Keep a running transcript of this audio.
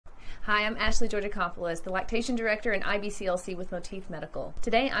Hi, I'm Ashley Georgakopoulos, the Lactation Director and IBCLC with Motif Medical.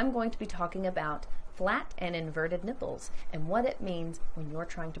 Today I'm going to be talking about flat and inverted nipples and what it means when you're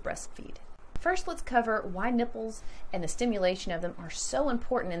trying to breastfeed. First, let's cover why nipples and the stimulation of them are so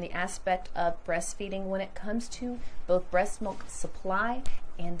important in the aspect of breastfeeding when it comes to both breast milk supply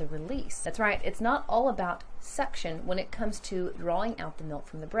and the release. That's right, it's not all about suction when it comes to drawing out the milk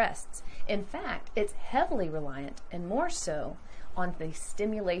from the breasts. In fact, it's heavily reliant, and more so, on the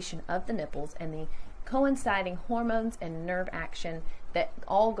stimulation of the nipples and the coinciding hormones and nerve action that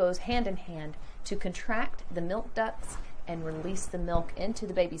all goes hand in hand to contract the milk ducts and release the milk into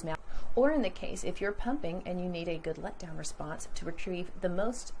the baby's mouth. Or in the case, if you're pumping and you need a good letdown response to retrieve the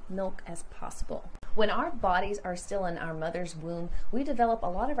most milk as possible. When our bodies are still in our mother's womb, we develop a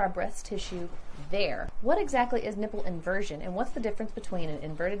lot of our breast tissue there. What exactly is nipple inversion, and what's the difference between an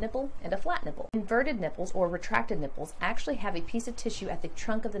inverted nipple and a flat nipple? Inverted nipples, or retracted nipples, actually have a piece of tissue at the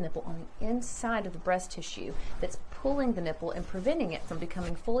trunk of the nipple on the inside of the breast tissue that's pulling the nipple and preventing it from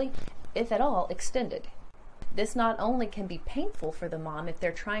becoming fully, if at all, extended. This not only can be painful for the mom if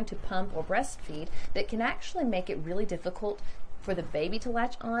they're trying to pump or breastfeed, but can actually make it really difficult for the baby to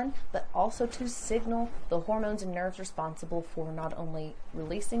latch on, but also to signal the hormones and nerves responsible for not only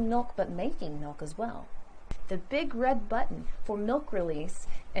releasing milk, but making milk as well. The big red button for milk release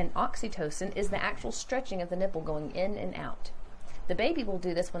and oxytocin is the actual stretching of the nipple going in and out. The baby will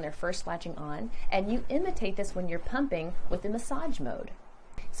do this when they're first latching on, and you imitate this when you're pumping with the massage mode.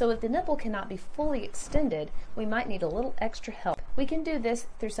 So if the nipple cannot be fully extended, we might need a little extra help. We can do this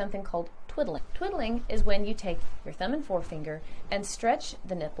through something called twiddling. Twiddling is when you take your thumb and forefinger and stretch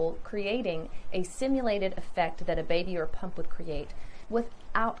the nipple, creating a simulated effect that a baby or a pump would create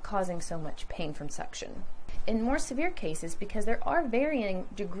without causing so much pain from suction. In more severe cases, because there are varying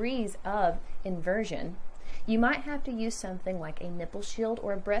degrees of inversion, you might have to use something like a nipple shield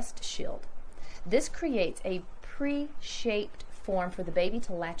or a breast shield. This creates a pre-shaped form for the baby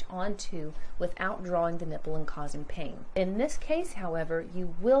to latch onto without drawing the nipple and causing pain. In this case, however,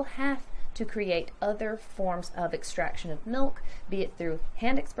 you will have to create other forms of extraction of milk, be it through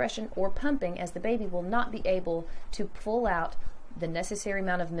hand expression or pumping, as the baby will not be able to pull out the necessary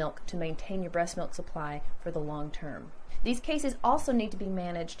amount of milk to maintain your breast milk supply for the long term. These cases also need to be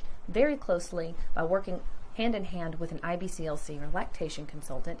managed very closely by working hand in hand with an IBCLC or lactation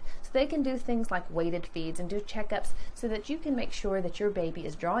consultant, so they can do things like weighted feeds and do checkups so that you can make sure that your baby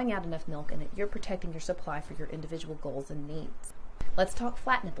is drawing out enough milk and that you're protecting your supply for your individual goals and needs. Let's talk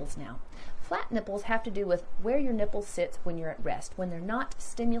flat nipples now. Flat nipples have to do with where your nipple sits when you're at rest. When they're not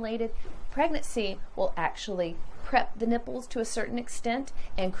stimulated, pregnancy will actually prep the nipples to a certain extent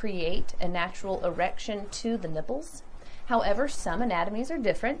and create a natural erection to the nipples. However, some anatomies are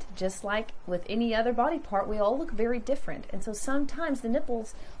different. Just like with any other body part, we all look very different. And so sometimes the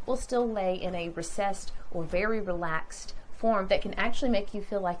nipples will still lay in a recessed or very relaxed form that can actually make you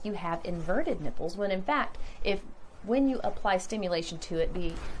feel like you have inverted nipples, when in fact, when you apply stimulation to it,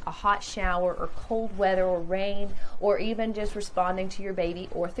 be a hot shower or cold weather or rain, or even just responding to your baby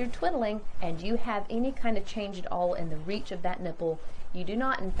or through twiddling, and you have any kind of change at all in the reach of that nipple, you do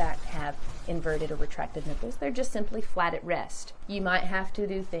not in fact have inverted or retracted nipples. They're just simply flat at rest. You might have to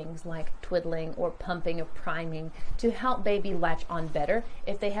do things like twiddling or pumping or priming to help baby latch on better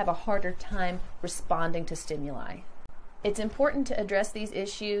if they have a harder time responding to stimuli. It's important to address these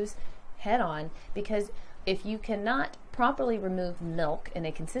issues head on, because if you cannot properly remove milk in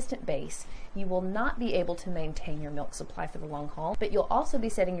a consistent base, you will not be able to maintain your milk supply for the long haul, but you'll also be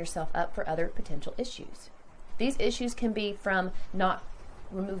setting yourself up for other potential issues. These issues can be from not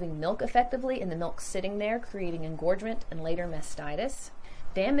removing milk effectively and the milk sitting there, creating engorgement and later mastitis.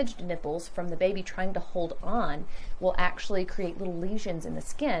 Damaged nipples from the baby trying to hold on will actually create little lesions in the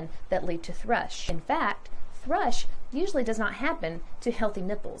skin that lead to thrush. In fact, thrush usually does not happen to healthy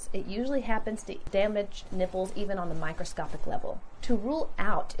nipples. It usually happens to damaged nipples even on the microscopic level. To rule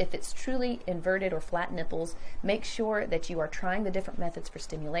out if it's truly inverted or flat nipples, make sure that you are trying the different methods for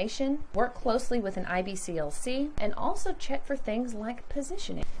stimulation, work closely with an IBCLC, and also check for things like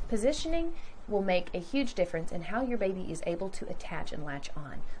positioning. Positioning will make a huge difference in how your baby is able to attach and latch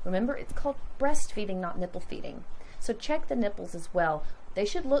on. Remember, it's called breastfeeding, not nipple feeding. So check the nipples as well. They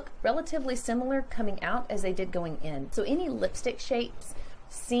should look relatively similar coming out as they did going in. So any lipstick shapes,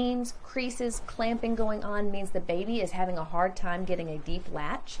 seams, creases, clamping going on means the baby is having a hard time getting a deep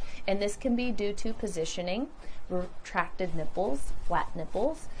latch, and this can be due to positioning, retracted nipples, flat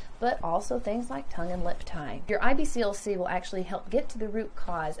nipples, but also things like tongue and lip tie. Your IBCLC will actually help get to the root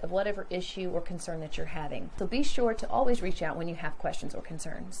cause of whatever issue or concern that you're having. So be sure to always reach out when you have questions or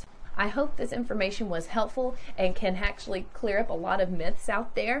concerns. I hope this information was helpful and can actually clear up a lot of myths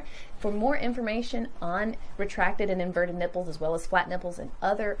out there. For more information on retracted and inverted nipples, as well as flat nipples and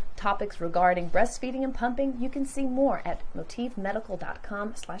other topics regarding breastfeeding and pumping, you can see more at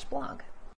motifmedical.com/blog.